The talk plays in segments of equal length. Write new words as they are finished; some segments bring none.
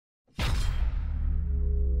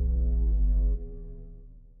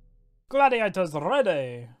Gladiators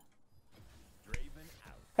ready.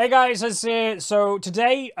 Hey guys, it's here. So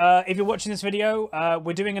today, if you're watching this video,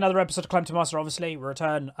 we're doing another episode of Climb to Master, obviously. We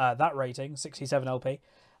return that rating, 67 LP.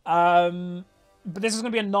 But this is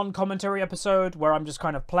going to be a non-commentary episode where I'm just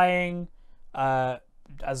kind of playing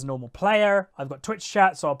as a normal player. I've got Twitch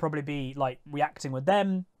chat, so I'll probably be like reacting with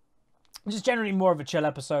them. Just generally more of a chill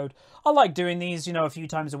episode. I like doing these, you know, a few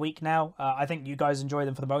times a week now. I think you guys enjoy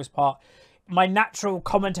them for the most part. My natural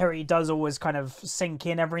commentary does always kind of sink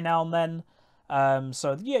in every now and then.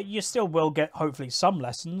 So yeah, you still will get hopefully some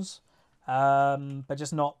lessons, but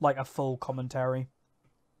just not like a full commentary.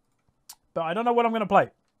 But I don't know what I'm going to play.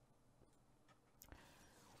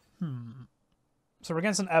 So we're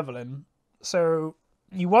against an Evelyn. So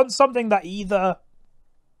you want something that either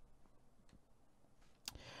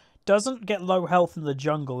doesn't get low health in the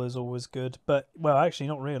jungle is always good, but well, actually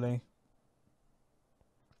not really.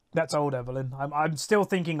 That's old Evelyn. I'm still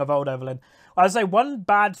thinking of old Evelyn. I'd say one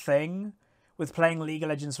bad thing with playing League of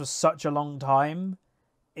Legends for such a long time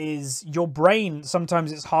is your brain,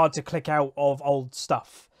 sometimes it's hard to click out of old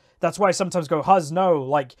stuff. That's why I sometimes go, Huz, no,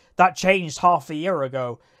 like, that changed half a year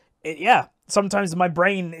ago. Yeah, sometimes my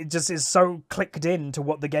brain, it just is so clicked in to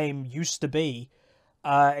what the game used to be.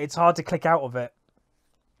 It's hard to click out of it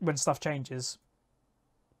when stuff changes.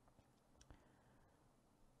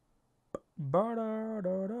 I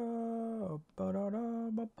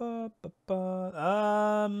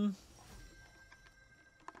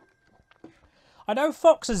know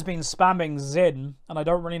Fox has been spamming Xin, and I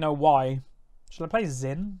don't really know why. Should I play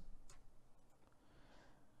Xin?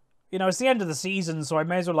 You know, it's the end of the season, so I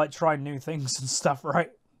may as well, like, try new things and stuff, right?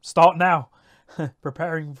 Start now.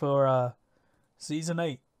 Preparing for, Season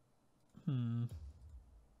 8.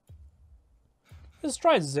 Let's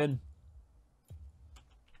try Xin.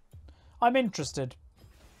 I'm interested.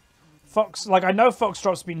 Fox, like, I know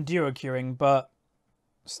Foxdrop's been duo queuing, but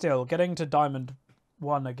still, getting to Diamond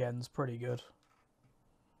 1 again is pretty good.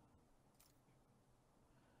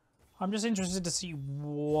 I'm just interested to see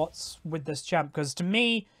what's with this champ, because to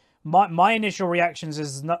me, my initial reactions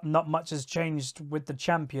is not much has changed with the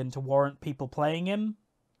champion to warrant people playing him.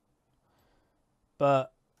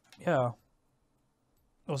 But, yeah.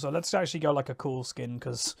 Also, let's actually go like a cool skin,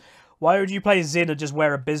 because why would you play Xin and just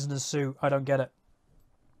wear a business suit? I don't get it.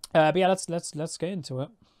 But yeah, let's get into it.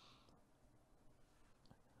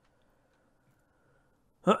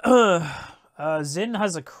 Xin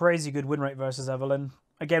has a crazy good win rate versus Evelyn.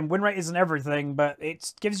 Again, win rate isn't everything, but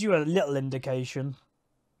it gives you a little indication.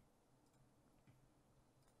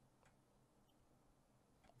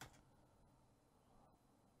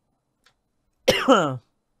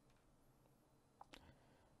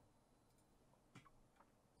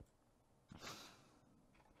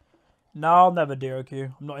 No, I'll never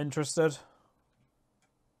DOQ. I'm not interested.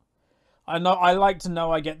 I like to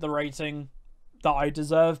know I get the rating that I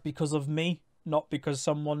deserve because of me, not because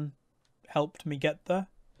someone helped me get there.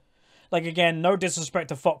 Like, again, no disrespect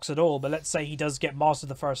to Fox at all, but let's say he does get Master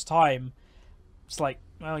the first time. It's like,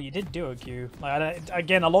 well, you did DOQ. Like,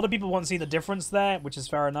 again, a lot of people won't see the difference there, which is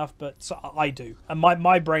fair enough, but so I do. And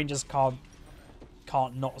my brain just can't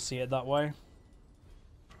not see it that way.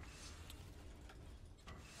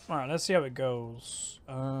 Alright, let's see how it goes.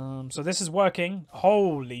 So this is working.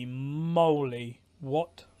 Holy moly.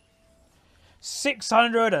 What?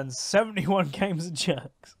 671 games of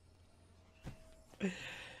jerks.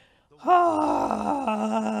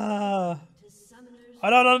 I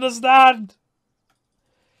don't understand.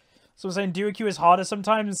 So we're saying duo queue is harder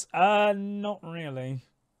sometimes? Not really.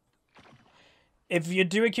 If you're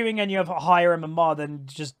duo queuing and you have a higher MMR, then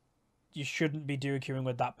just you shouldn't be duo queuing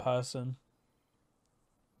with that person.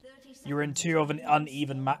 You're in too of an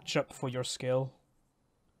uneven matchup for your skill.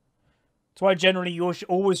 That's why generally you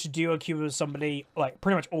always duo queue with somebody, like,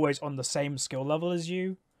 pretty much always on the same skill level as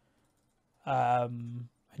you. And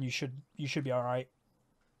you should be alright.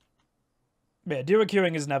 But yeah, duo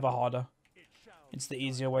queuing is never harder. It's the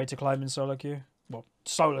easier way to climb in solo queue. Well,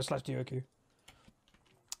 solo / duo queue.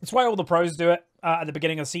 It's why all the pros do it at the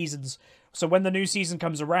beginning of seasons. So when the new season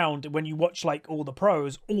comes around, when you watch, like, all the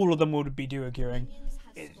pros, all of them would be duo queuing.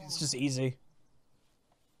 It's just easy.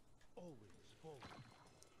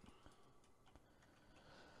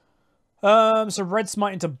 So red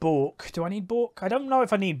smite into Bork. Do I need Bork? I don't know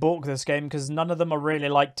if I need Bork this game, because none of them are really,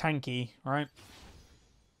 like, tanky, right?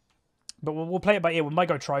 But we'll play it by ear. We might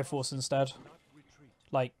go Triforce instead.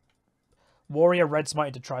 Like, Warrior red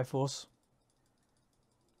smite into Triforce.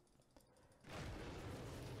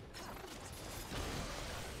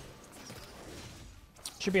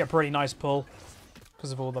 Should be a pretty nice pull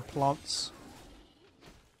because of all the plants.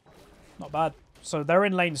 Not bad. So they're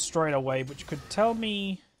in lane straight away, which could tell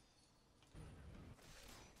me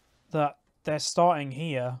that they're starting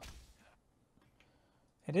here.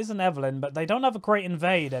 It is an Evelyn, but they don't have a great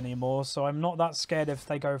invade anymore, so I'm not that scared if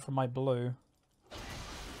they go for my blue.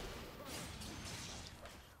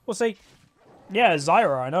 We'll see. Yeah,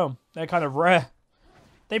 Zyra, I know. They're kind of rare.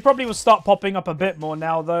 They probably will start popping up a bit more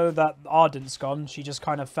now, though, that Ardent's gone. She just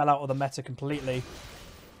kind of fell out of the meta completely.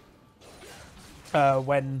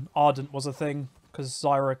 When Ardent was a thing, because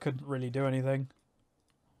Zyra couldn't really do anything.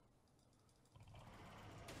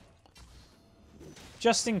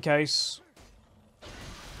 Just in case.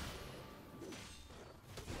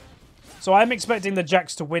 So I'm expecting the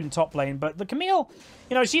Jax to win top lane, but the Camille,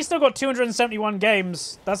 you know, she's still got 271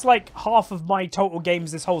 games. That's like half of my total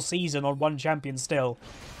games this whole season on one champion still.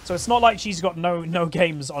 So it's not like she's got no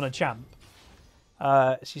games on a champ.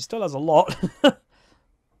 She still has a lot.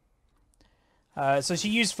 So she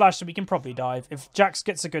used flash, so we can probably dive. If Jax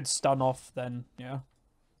gets a good stun off, then yeah.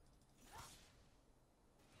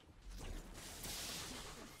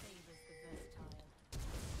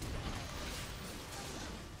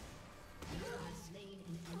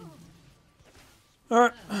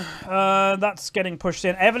 Alright, that's getting pushed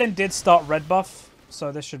in. Evelyn did start red buff,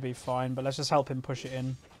 so this should be fine, but let's just help him push it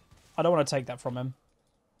in. I don't want to take that from him.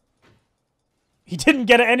 He didn't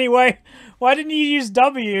get it anyway! Why didn't you use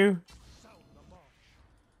W?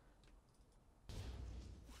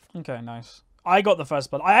 Okay, nice. I got the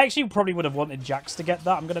first blood. I actually probably would have wanted Jax to get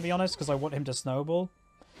that, I'm going to be honest, because I want him to snowball.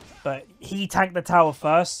 But he tanked the tower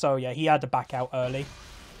first, so yeah, he had to back out early.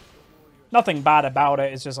 Nothing bad about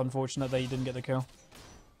it, it's just unfortunate that he didn't get the kill.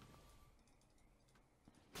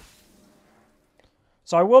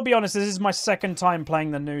 So I will be honest, this is my second time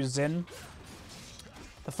playing the new Xin.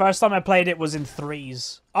 The first time I played it was in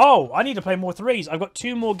 3s. Oh, I need to play more 3s. I've got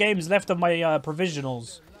 2 more games left of my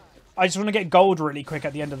provisionals. I just want to get gold really quick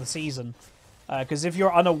at the end of the season. Because if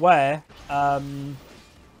you're unaware, the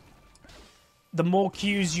more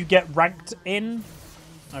queues you get ranked in...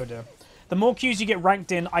 Oh dear. The more queues you get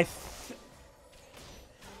ranked in,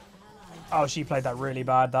 Oh, she played that really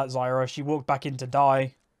bad, that Zyra. She walked back in to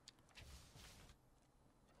die.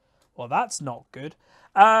 Well, that's not good.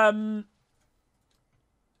 You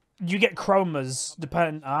get chromas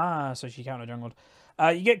so she counter jungled.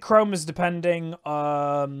 You get chromas depending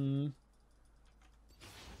on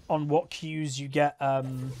what queues you get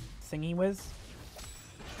thingy with.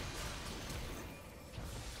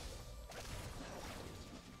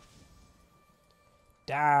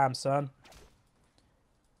 Damn, son.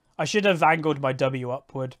 I should have angled my W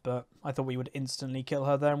upward, but I thought we would instantly kill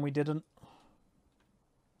her there, and we didn't.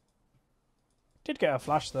 Did get a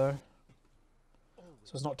flash, though.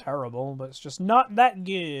 So it's not terrible, but it's just not that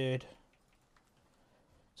good.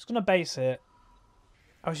 Just gonna base it.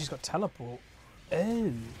 Oh, she's got teleport.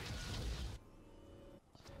 Oh.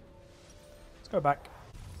 Let's go back.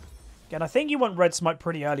 Again, I think you want red smite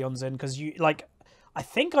pretty early on Xin, because you, like... I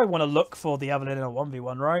think I want to look for the Evelyn in a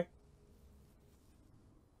 1v1, right?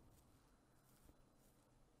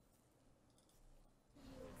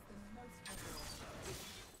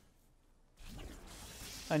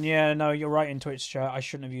 And yeah, no, you're right in Twitch chat. I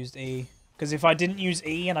shouldn't have used E. Because if I didn't use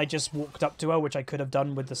E and I just walked up to her, which I could have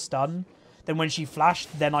done with the stun, then when she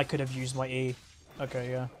flashed, then I could have used my E. Okay,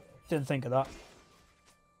 yeah. Didn't think of that.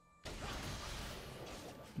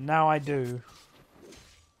 Now I do.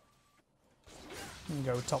 I can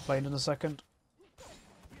go top lane in a second.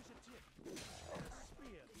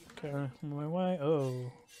 Okay, on my way.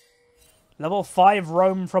 Oh. Level 5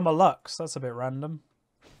 roam from a Lux. That's a bit random.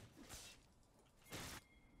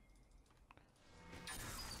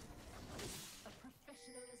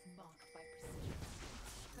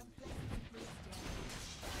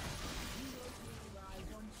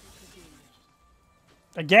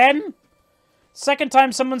 Again? Second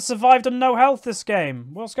time someone survived on no health this game.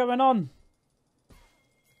 What's going on?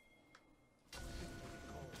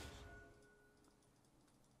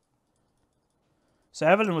 So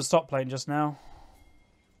Evelyn was top lane just now.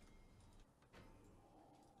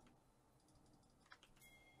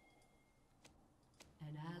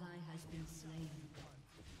 An ally has been slain.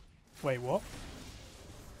 Wait, what?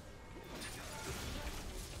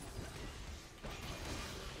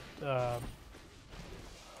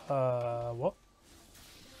 What?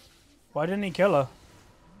 Why didn't he kill her?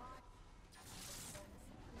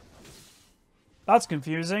 That's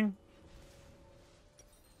confusing.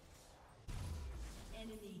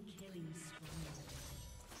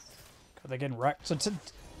 God, they're getting wrecked.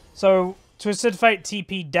 So Twisted Fate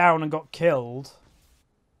TP'd down and got killed.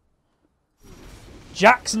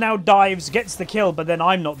 Jax now dives, gets the kill, but then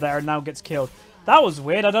I'm not there and now gets killed. That was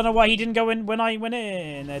weird. I don't know why he didn't go in when I went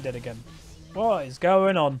in. They did again. What is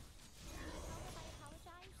going on?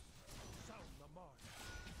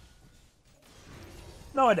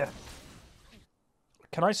 No idea.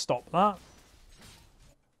 Can I stop that?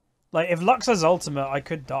 Like, if Lux has ultimate, I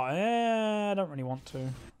could die. I don't really want to.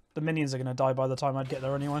 The minions are going to die by the time I'd get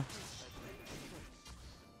there anyway.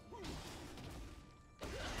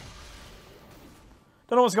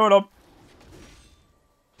 Don't know what's going on.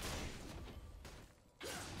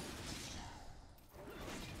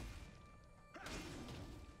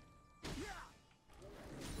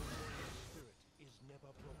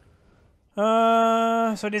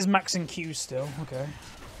 So it is max and Q still. Okay.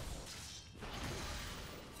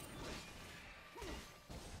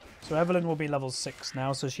 So Evelyn will be level 6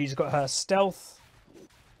 now, so she's got her stealth.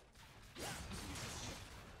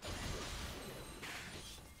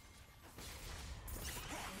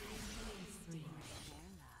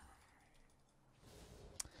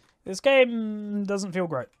 This game doesn't feel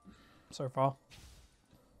great so far,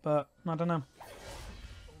 but I don't know.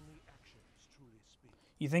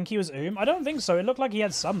 You think he was I don't think so. It looked like he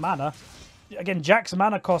had some mana. Again, Jack's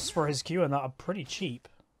mana costs for his Q and that are pretty cheap.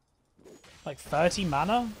 Like 30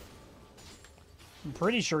 mana? I'm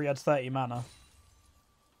pretty sure he had 30 mana.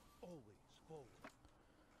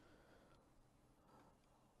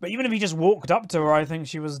 But even if he just walked up to her, I think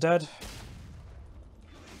she was dead.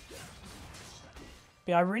 But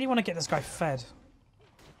yeah, I really want to get this guy fed.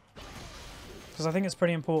 Because I think it's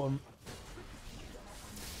pretty important.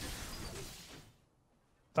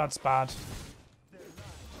 That's bad.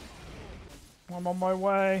 I'm on my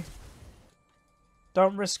way.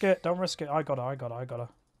 Don't risk it. Don't risk it. I got her. I got her. I got her.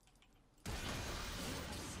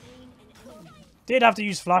 Did have to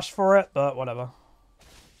use flash for it, but whatever.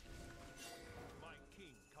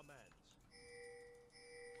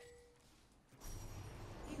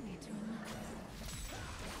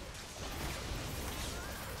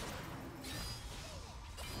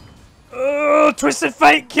 Oh, Twisted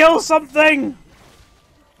Fate, kill something!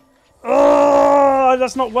 Oh,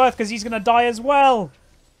 that's not worth because he's going to die as well.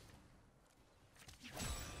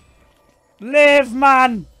 Live,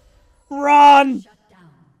 man! Run!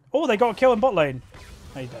 Oh, they got a kill in bot lane.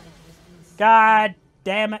 Oh, he's dead. God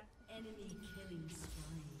damn it.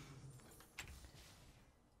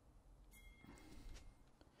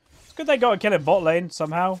 It's good they got a kill in bot lane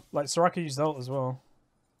somehow. Like, Soraka used ult as well.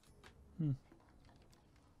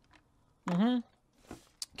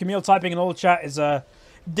 Camille typing in all the chat is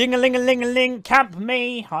ding-a-ling-a-ling-a-ling, camp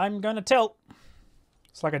me, I'm gonna tilt.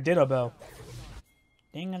 It's like a dinner bell.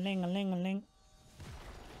 Ding-a-ling-a-ling-a-ling.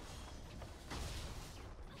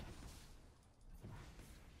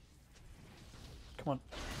 Come on.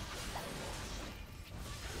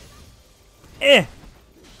 I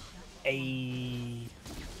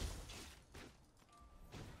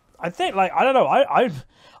think, like, I don't know,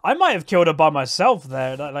 I might have killed her by myself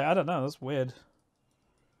there. Like, I don't know, that's weird.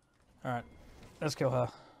 Alright, let's kill her.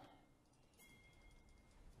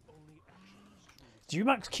 Do you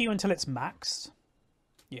max Q until it's maxed?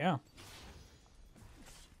 Yeah.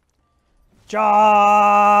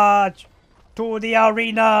 Charge! To the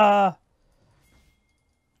arena!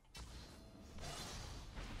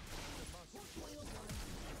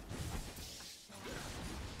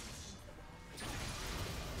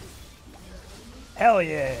 Hell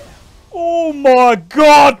yeah! Oh my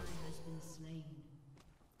god!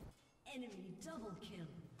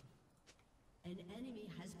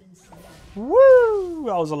 Woo!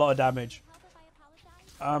 That was a lot of damage.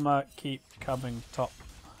 I'ma keep coming top.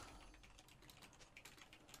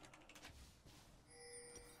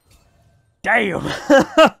 Damn!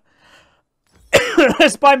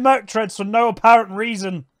 Let's buy Merc Treads for no apparent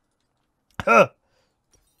reason.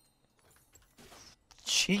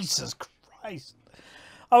 Jesus Christ.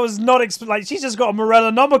 I was not expecting, like, she's just got a Morella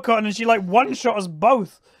Nomicon and she, like, one-shot us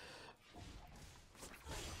both.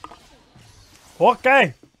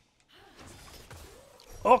 Okay.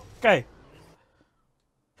 Okay.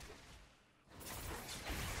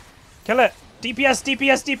 Kill it. DPS,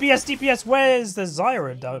 DPS, DPS, DPS. Where's the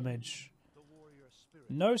Zyra damage?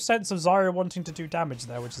 No sense of Zyra wanting to do damage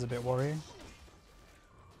there, which is a bit worrying.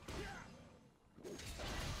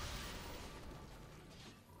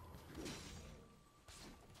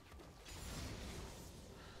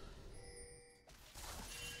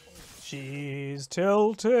 She's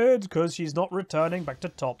tilted because she's not returning back to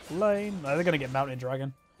top lane. No, they're going to get Mountain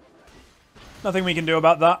Dragon. Nothing we can do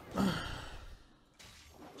about that.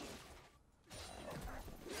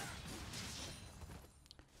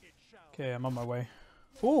 Okay, I'm on my way.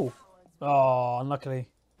 Ooh. Oh, unluckily.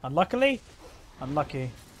 Unluckily?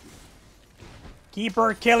 Unlucky. Keep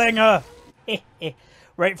her killing her.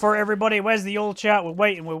 Wait for it, everybody. Where's the all chat? We're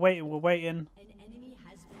waiting, we're waiting, we're waiting. An enemy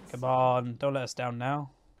has been Come on, don't let us down now.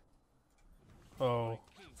 Oh.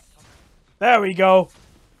 There we go.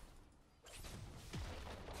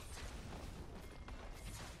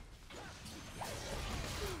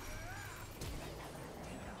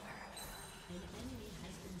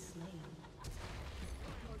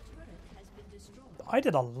 I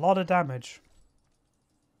did a lot of damage.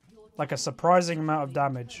 Like a surprising amount of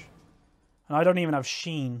damage. And I don't even have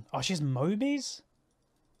Sheen. Oh, she's Mobies?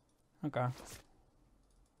 Okay.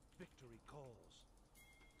 Victory calls.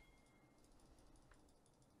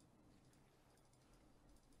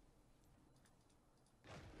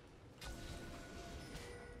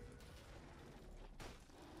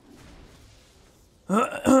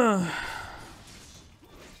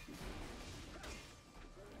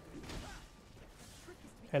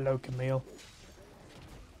 Hello, Camille.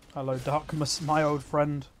 Hello, Darkmus, my old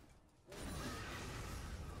friend.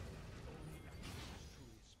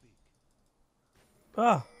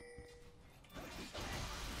 Ah.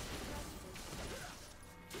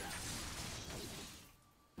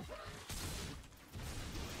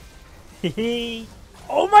 Hehe.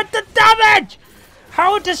 Oh my, the damage!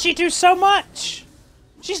 How does she do so much?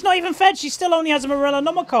 She's not even fed. She still only has a Morella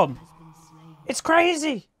Nomicon. It's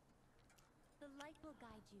crazy. The light will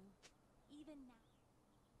guide you, even now.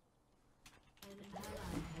 An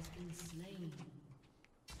ally has been slain.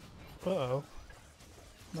 Uh-oh.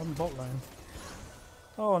 Non bot lane.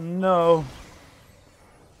 Oh no.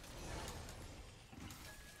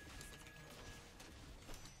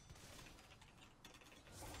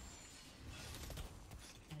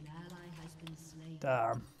 An ally has been slain.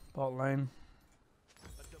 Damn. Bot lane.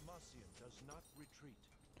 A Demacian does not retreat.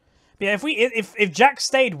 But yeah, if Jack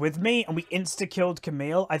stayed with me and we insta-killed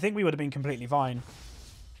Camille, I think we would have been completely fine.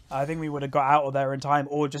 I think we would have got out of there in time,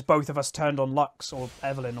 or just both of us turned on Lux or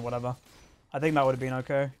Evelyn or whatever. I think that would have been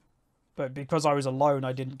okay. But because I was alone,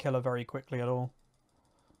 I didn't kill her very quickly at all.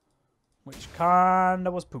 Which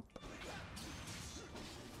kinda was poop.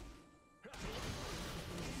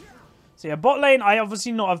 So yeah, bot lane, I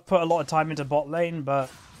obviously not have put a lot of time into bot lane,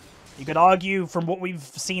 but you could argue from what we've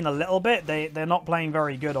seen a little bit, they're not playing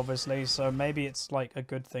very good, obviously, so maybe it's like a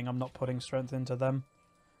good thing I'm not putting strength into them.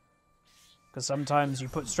 Because sometimes you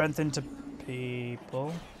put strength into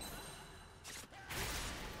people.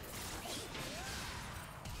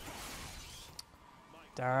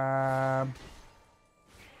 Damn.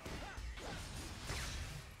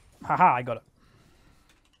 Haha, I got it.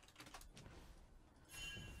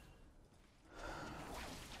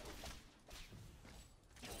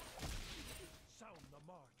 Sound the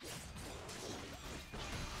march.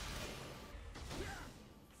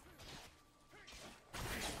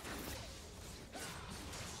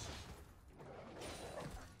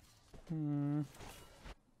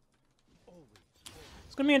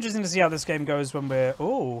 It's going to be interesting to see how this game goes when we're...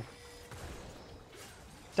 Oh.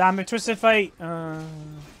 Damn it, Twisted Fate.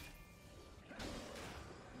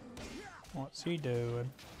 What's he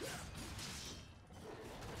doing?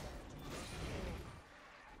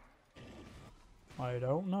 I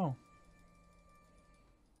don't know.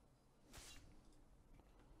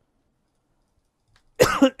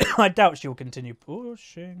 I doubt she'll continue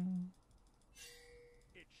pushing.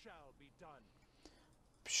 It shall be done.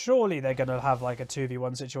 Surely they're going to have like a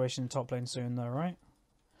 2v1 situation in top lane soon though, right?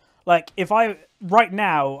 Like, if I... Right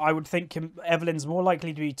now, I would think Evelyn's more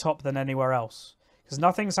likely to be top than anywhere else. Because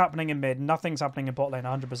nothing's happening in mid, nothing's happening in bot lane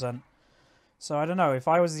 100%. So I don't know, if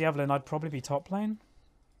I was the Evelyn, I'd probably be top lane.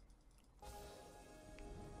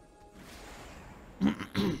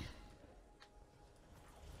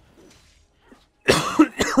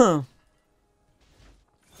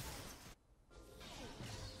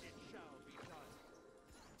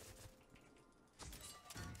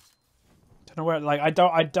 Don't know where, like, I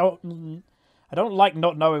don't like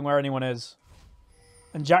not knowing where anyone is.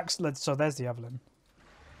 And Jack's, so there's the Evelyn.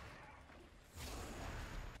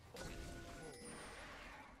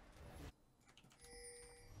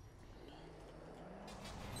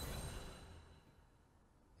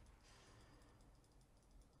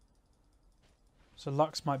 So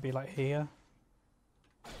Lux might be like here.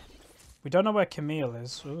 We don't know where Camille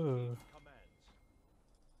is. Ooh.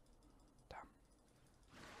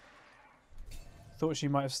 Thought she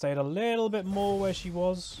might have stayed a little bit more where she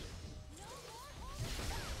was.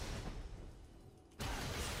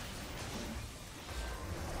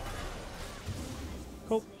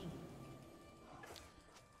 Cool.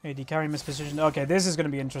 AD carry mispositioned. Okay, this is going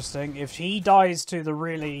to be interesting. If he dies to the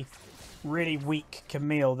really, really weak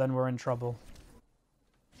Camille, then we're in trouble.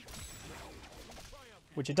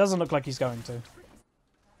 Which it doesn't look like he's going to.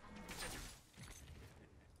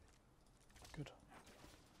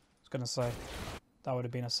 gonna say. That would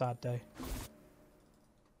have been a sad day.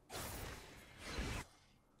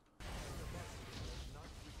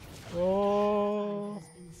 Oh. Has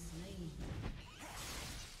been slain.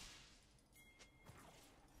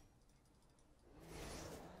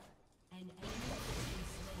 An enemy has been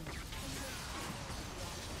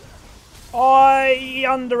slain. I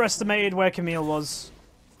underestimated where Camille was.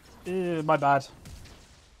 My bad.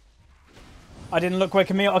 I didn't look where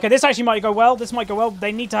Camille... Okay, this actually might go well. This might go well.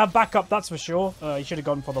 They need to have backup, that's for sure. He should have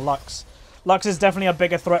gone for the Lux. Lux is definitely a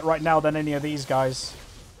bigger threat right now than any of these guys.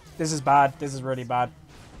 This is bad. This is really bad.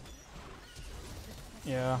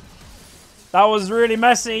 Yeah. That was really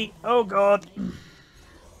messy. Oh, God.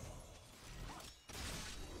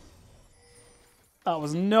 That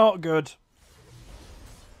was not good.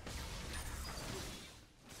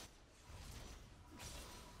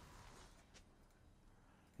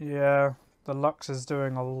 Yeah, the Lux is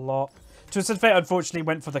doing a lot. Twisted Fate unfortunately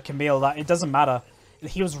went for the Camille. That it doesn't matter.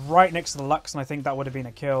 He was right next to the Lux, and I think that would have been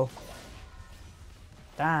a kill.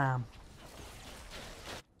 Damn.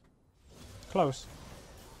 Close.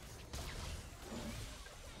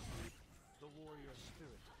 The warrior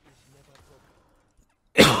spirit is never broken.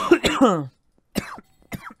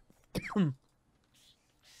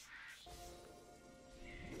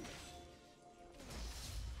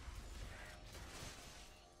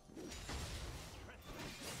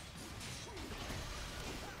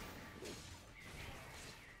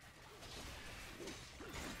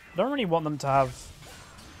 I don't really want them to have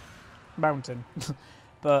Mountain,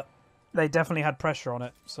 but they definitely had pressure on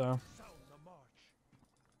it, so... Sound the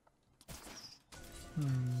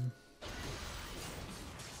march.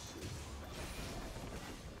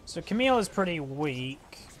 So Camille is pretty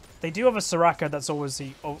weak. They do have a Soraka that's always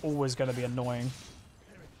going to be annoying.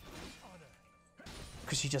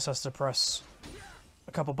 Because she just has to press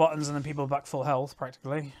a couple buttons and then people are back full health,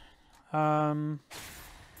 practically.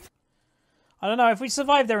 I don't know, if we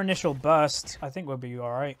survive their initial burst, I think we'll be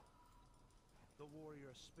alright. The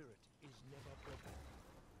warrior spirit is never broken.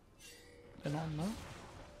 They're not,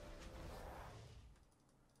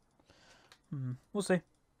 no? We'll see.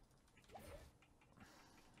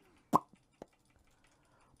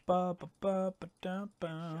 Ba, ba, ba, ba, da, ba.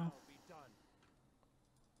 Shall be done.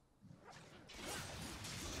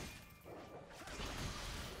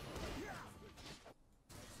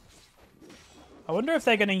 I wonder if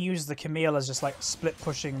they're going to use the Camille as just like split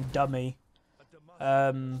pushing dummy.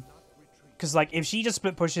 Because like if she just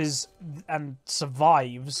split pushes and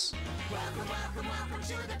survives,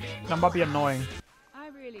 that might be annoying. I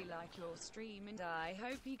really like your stream and I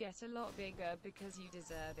hope you get a lot bigger because you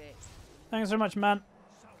deserve it. Thanks so much, man.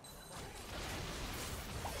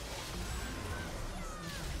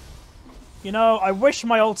 You know, I wish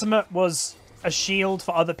my ultimate was a shield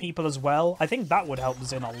for other people as well. I think that would help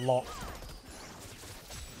Xin a lot.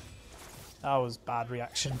 That was bad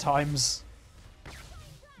reaction times.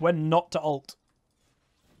 When not to ult.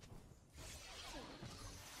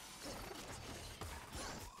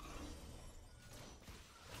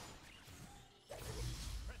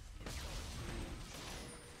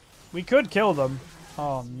 We could kill them.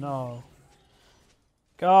 Oh no.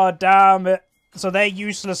 God damn it. So their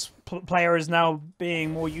useless player is now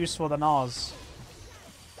being more useful than ours.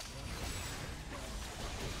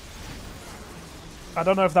 I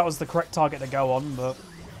don't know if that was the correct target to go on, but...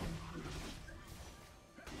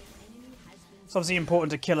 It's obviously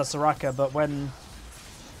important to kill a Soraka, but when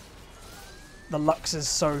the Lux is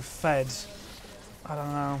so fed, I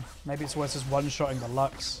don't know. Maybe it's worth just one-shotting the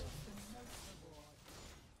Lux.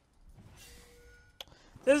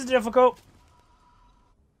 This is difficult.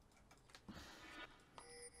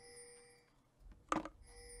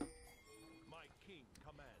 My king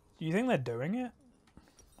commands. Do you think they're doing it?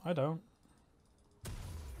 I don't.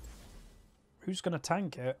 Who's going to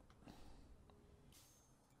tank it?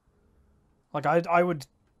 Like, I would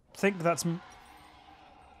think that's...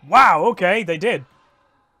 Wow, okay, they did.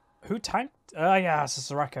 Who tanked? Yeah, it's a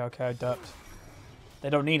Soraka. Okay, I derped.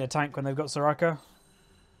 They don't need a tank when they've got Soraka.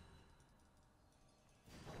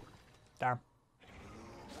 Damn.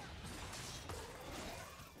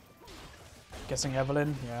 Guessing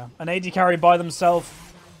Evelyn, yeah. An AD carry by themselves.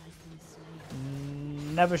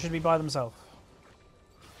 Never should be by themselves.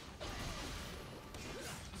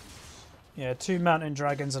 Yeah, 2 mountain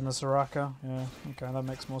dragons and a Soraka. Yeah, okay, that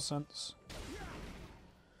makes more sense.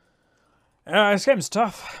 Yeah, this game's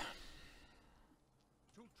tough.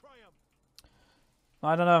 To triumph.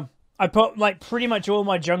 I don't know. I put like pretty much all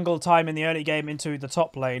my jungle time in the early game into the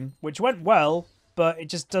top lane, which went well, but it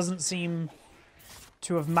just doesn't seem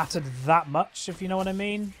to have mattered that much, if you know what I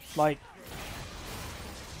mean. Like,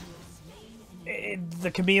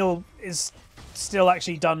 the Camille is still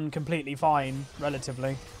actually done completely fine,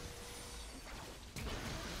 relatively.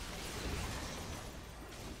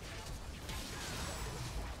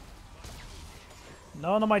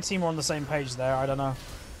 No one on my team are on the same page there, I don't know.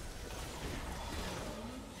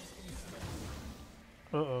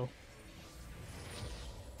 Uh-oh.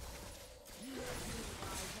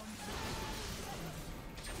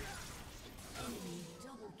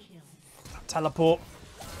 Teleport.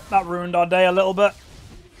 That ruined our day a little bit.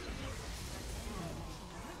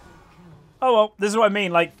 Oh well, this is what I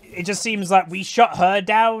mean. Like, it just seems like we shut her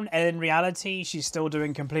down, and in reality, she's still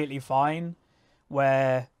doing completely fine.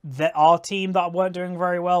 Where our team that weren't doing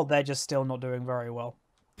very well, they're just still not doing very well.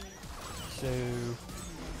 So...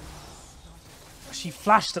 She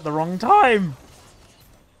flashed at the wrong time!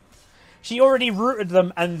 She already rooted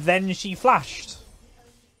them, and then she flashed.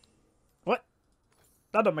 What?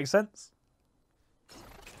 That don't make sense.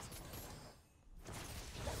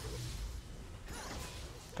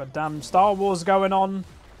 Goddamn Star Wars going on.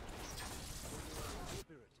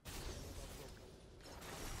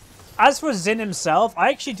 As for Xin himself, I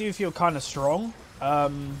actually do feel kind of strong.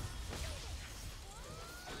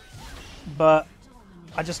 But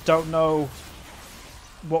I just don't know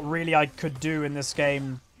what really I could do in this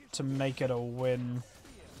game to make it a win.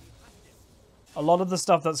 A lot of the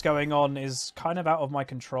stuff that's going on is kind of out of my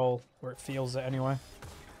control, or it feels it anyway.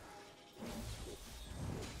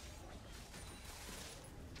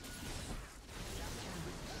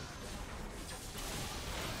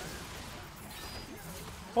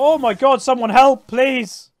 Oh my god, someone help,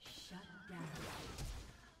 please!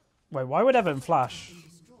 Wait, why would Evan flash?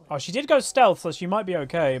 Oh, she did go stealth, so she might be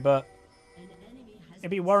okay, but... It'd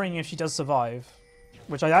be worrying if she does survive.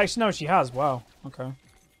 Which I actually know she has, wow. Okay.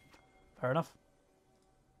 Fair enough.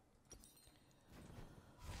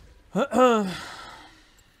 And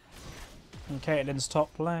Caitlyn's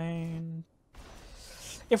top lane.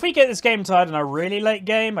 If we get this game tied in a really late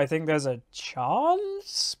game, I think there's a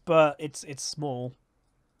chance, but it's small.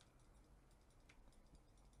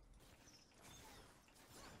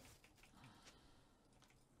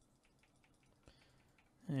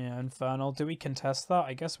 Yeah, Infernal. Do we contest that?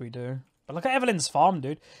 I guess we do. But look at Evelyn's farm,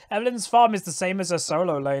 dude. Evelyn's farm is the same as her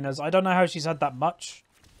solo laners. I don't know how she's had that much.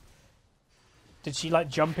 Did she, like,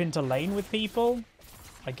 jump into lane with people?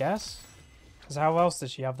 I guess. Because how else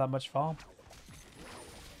does she have that much farm?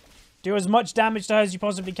 Do as much damage to her as you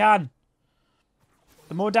possibly can.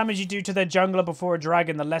 The more damage you do to their jungler before a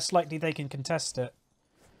dragon, the less likely they can contest it.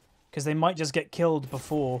 Because they might just get killed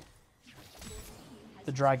before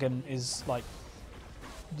the dragon is, like...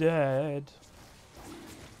 dead.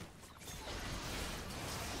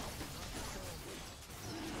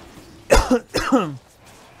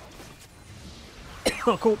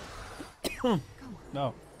 Oh, cool.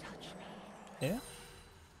 No. Yeah?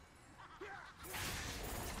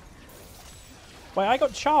 Wait, I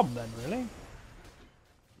got Charm then, really?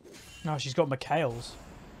 No, she's got McHale's.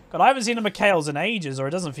 God, I haven't seen a McHale's in ages, or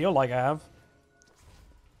it doesn't feel like I have.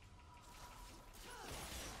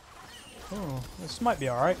 Oh, this might be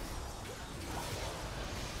alright.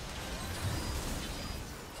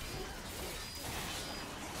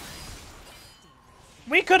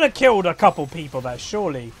 We could have killed a couple people there,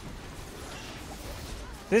 surely.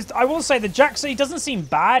 This, I will say, the Jackson, he doesn't seem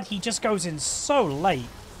bad. He just goes in so late.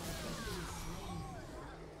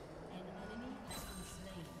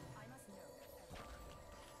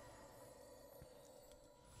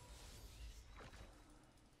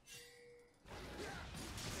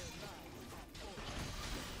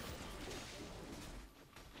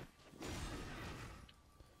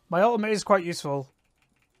 My ultimate is quite useful.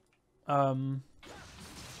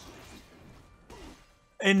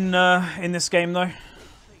 In this game though,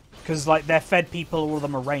 because like they're fed people, all of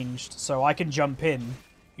them are ranged, so I can jump in,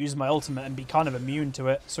 use my ultimate, and be kind of immune to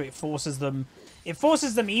it. So it forces them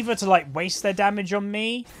either to like waste their damage on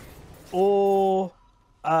me, or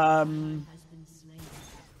god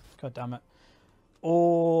damn it,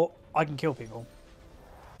 or I can kill people.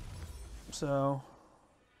 So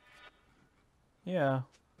yeah.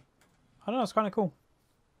 I don't know, it's kind of cool.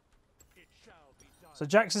 So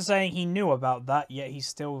Jackson's saying he knew about that, yet he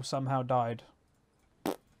still somehow died.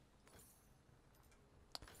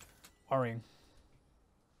 Worrying.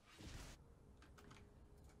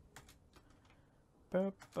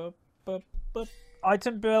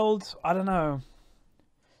 Item build, I don't know.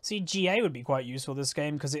 See, GA would be quite useful this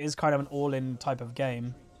game, because it is kind of an all-in type of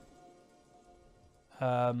game.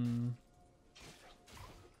 I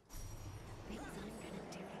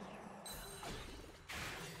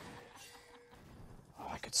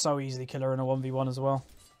could so easily kill her in a 1v1 as well.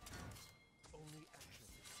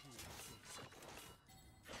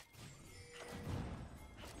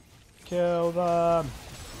 Kill them.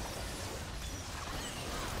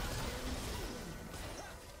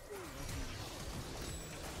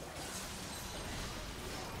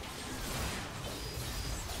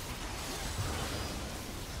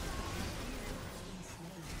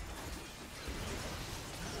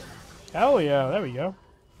 Hell yeah, there we go.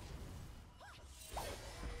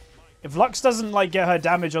 If Lux doesn't like get her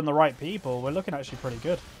damage on the right people, we're looking actually pretty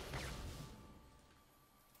good.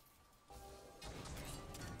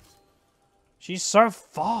 She's so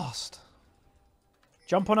fast.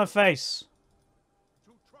 Jump on her face.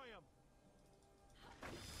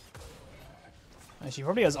 And she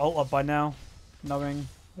probably has ult up by now, knowing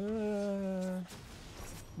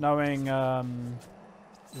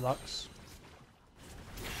Lux.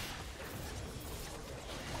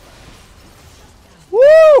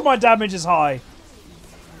 Woo! My damage is high.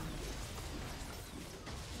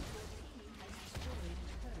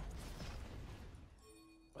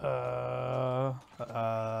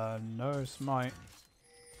 No smite.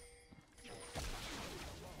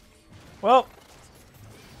 Well.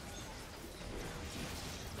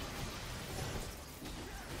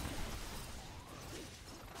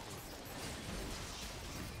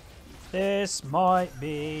 This might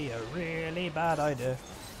be a really bad idea.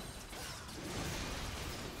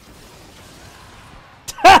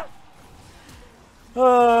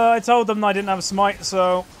 I told them I didn't have a smite,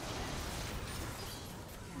 so...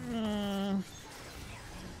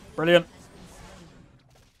 Brilliant.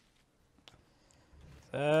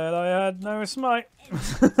 Said I had no smite.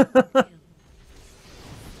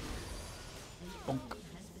 Bonk.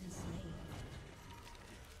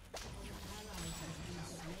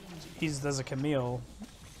 Jeez, there's a Camille.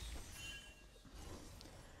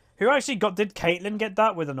 Who actually got... Did Caitlyn get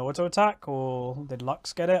that with an auto attack? Or did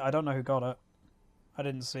Lux get it? I don't know who got it. I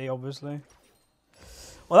didn't see, obviously.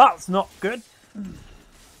 Well, that's not good.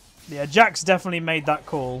 Yeah, Jax definitely made that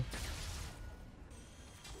call.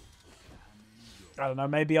 I don't know,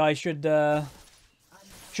 maybe I should have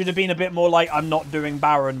been a bit more like, I'm not doing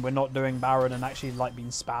Baron, we're not doing Baron, and actually like been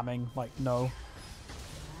spamming, like, no.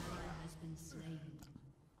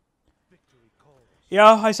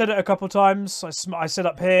 Yeah, I said it a couple times. I said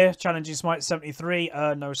up here, challenging smite 73,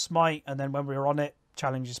 no smite, and then when we were on it,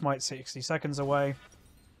 challenging smite 60 seconds away.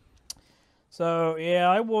 So, yeah,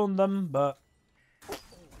 I warned them, but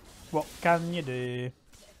what can you do?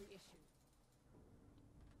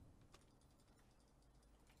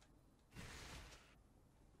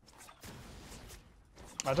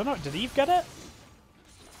 I don't know, did Eve get it?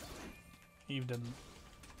 Eve didn't.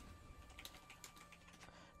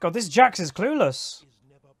 God, this Jax is clueless.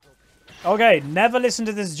 Okay, never listen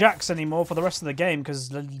to this Jax anymore for the rest of the game,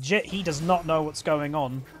 because legit, he does not know what's going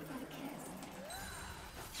on.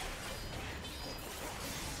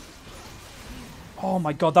 Oh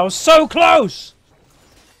my god, that was so close!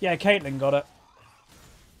 Yeah, Caitlyn got it.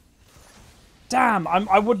 Damn,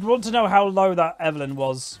 I would want to know how low that Evelyn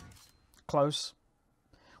was. Close.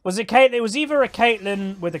 Was it Caitlyn? It was either a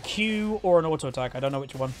Caitlyn with a Q or an auto attack. I don't know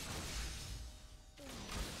which one.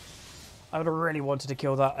 I would have really wanted to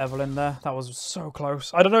kill that Evelyn there. That was so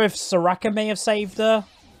close. I don't know if Soraka may have saved her.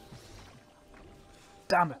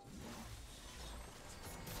 Damn it.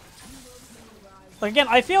 Like, again,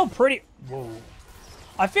 I feel pretty... Whoa.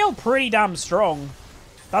 I feel pretty damn strong.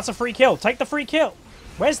 That's a free kill. Take the free kill.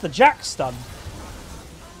 Where's the Jax stun?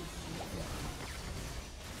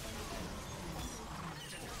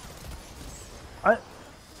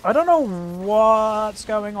 I don't know what's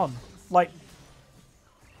going on. Like,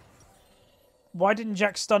 why didn't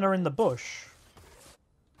Jax stun her in the bush?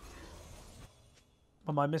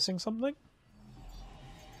 Am I missing something?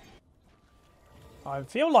 I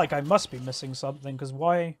feel like I must be missing something, because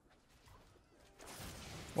why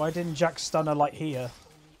didn't Jax stun her, like, here?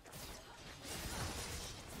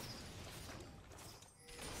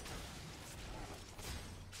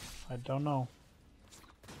 I don't know.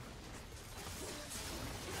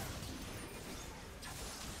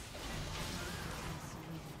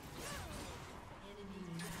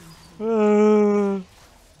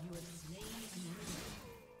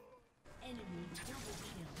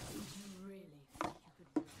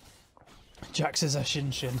 Jax is a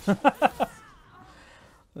Shin. I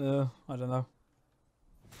don't know.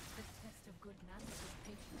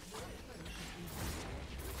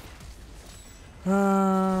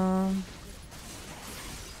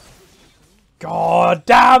 God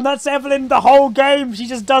damn, that's Evelyn the whole game. She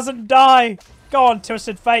just doesn't die. Go on,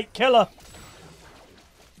 Twisted Fate, kill her.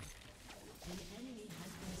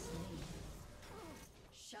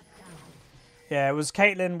 Yeah, it was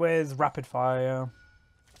Caitlyn with rapid fire.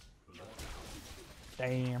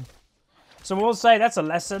 Damn. So we'll say that's a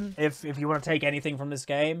lesson if you want to take anything from this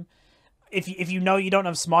game. If you know you don't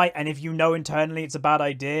have smite, and if you know internally it's a bad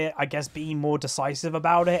idea, I guess be more decisive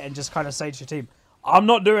about it and just kind of say to your team, I'm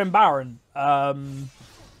not doing Baron. Because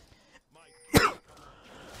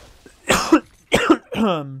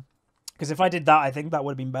if I did that, I think that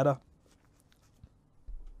would have been better.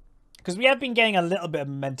 Because we have been getting a little bit of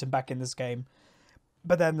momentum back in this game.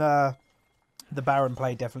 But then the Baron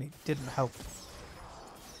play definitely didn't help.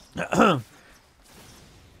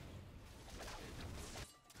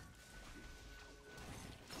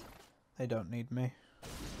 They don't need me.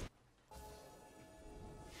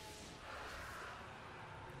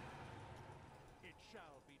 It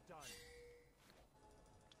shall be done.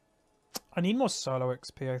 I need more solo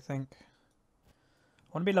XP, I think. I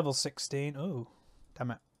want to be level 16. Oh,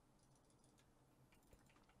 damn it.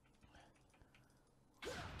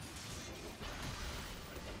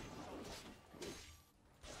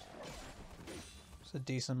 It's a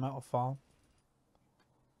decent amount of farm.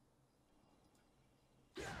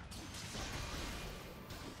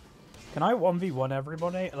 Can I 1v1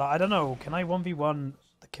 everybody? Like, I don't know. Can I 1v1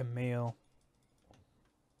 the Camille?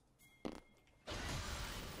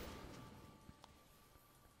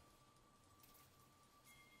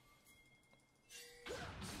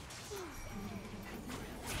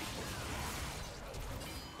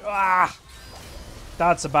 Ah!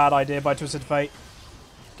 That's a bad idea by Twisted Fate.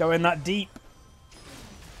 Go in that deep.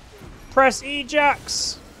 Press E,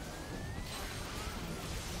 Jax!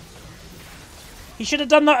 He should have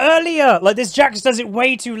done that earlier! Like, this Jax does it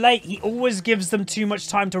way too late. He always gives them too much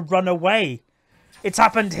time to run away. It's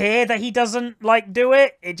happened here that he doesn't, like, do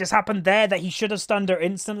it. It just happened there that he should have stunned her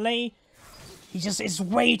instantly. He just is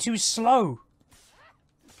way too slow.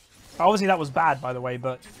 Obviously, that was bad, by the way,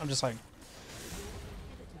 but I'm just saying.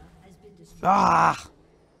 Ah!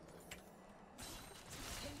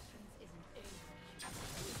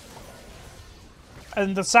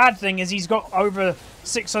 And the sad thing is he's got over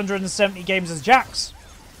 670 games as Jax.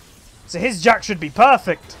 So his Jax should be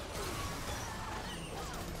perfect.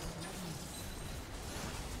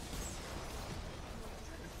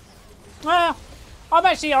 I'm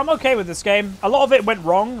okay with this game. A lot of it went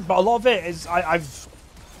wrong, but a lot of it is I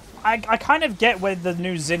kind of get where the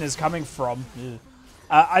new Xin is coming from.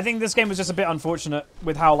 I think this game was just a bit unfortunate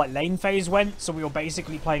with how like lane phase went, so we were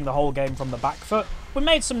basically playing the whole game from the back foot. We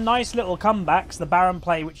made some nice little comebacks. The Baron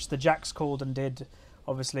play, which the Jax called and did,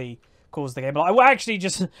 obviously caused the game. But I actually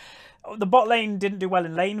just... The bot lane didn't do well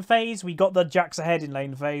in lane phase. We got the Jax ahead in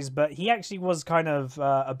lane phase, but he actually was kind of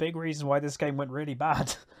a big reason why this game went really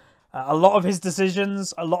bad. A lot of his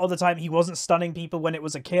decisions, a lot of the time he wasn't stunning people when it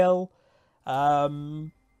was a kill. So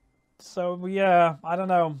yeah, I don't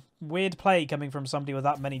know. Weird play coming from somebody with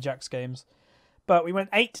that many Jax games. But we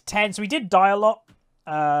went 8-10, so we did die a lot.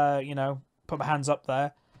 You know, put my hands up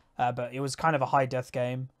there. But it was kind of a high death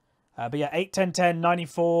game. But yeah, 8-10-10,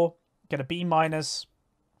 94. Get a B-.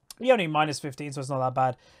 We only minus 15, so it's not that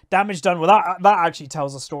bad. Damage done. Well, that actually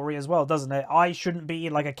tells a story as well, doesn't it? I shouldn't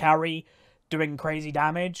be like a carry doing crazy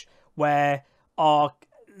damage where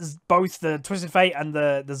both the Twisted Fate and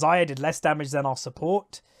the Xayah did less damage than our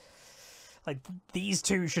support. Like, these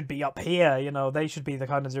two should be up here, you know, they should be the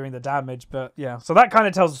kind of doing the damage, but yeah. So that kind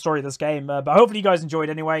of tells the story of this game, but hopefully you guys enjoyed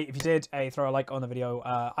anyway. If you did, throw a like on the video.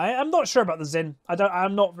 I'm not sure about the Xin.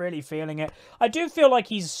 I'm not really feeling it. I do feel like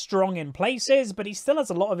he's strong in places, but he still has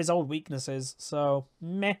a lot of his old weaknesses, so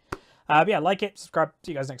meh. But yeah, like it, subscribe,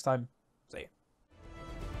 see you guys next time.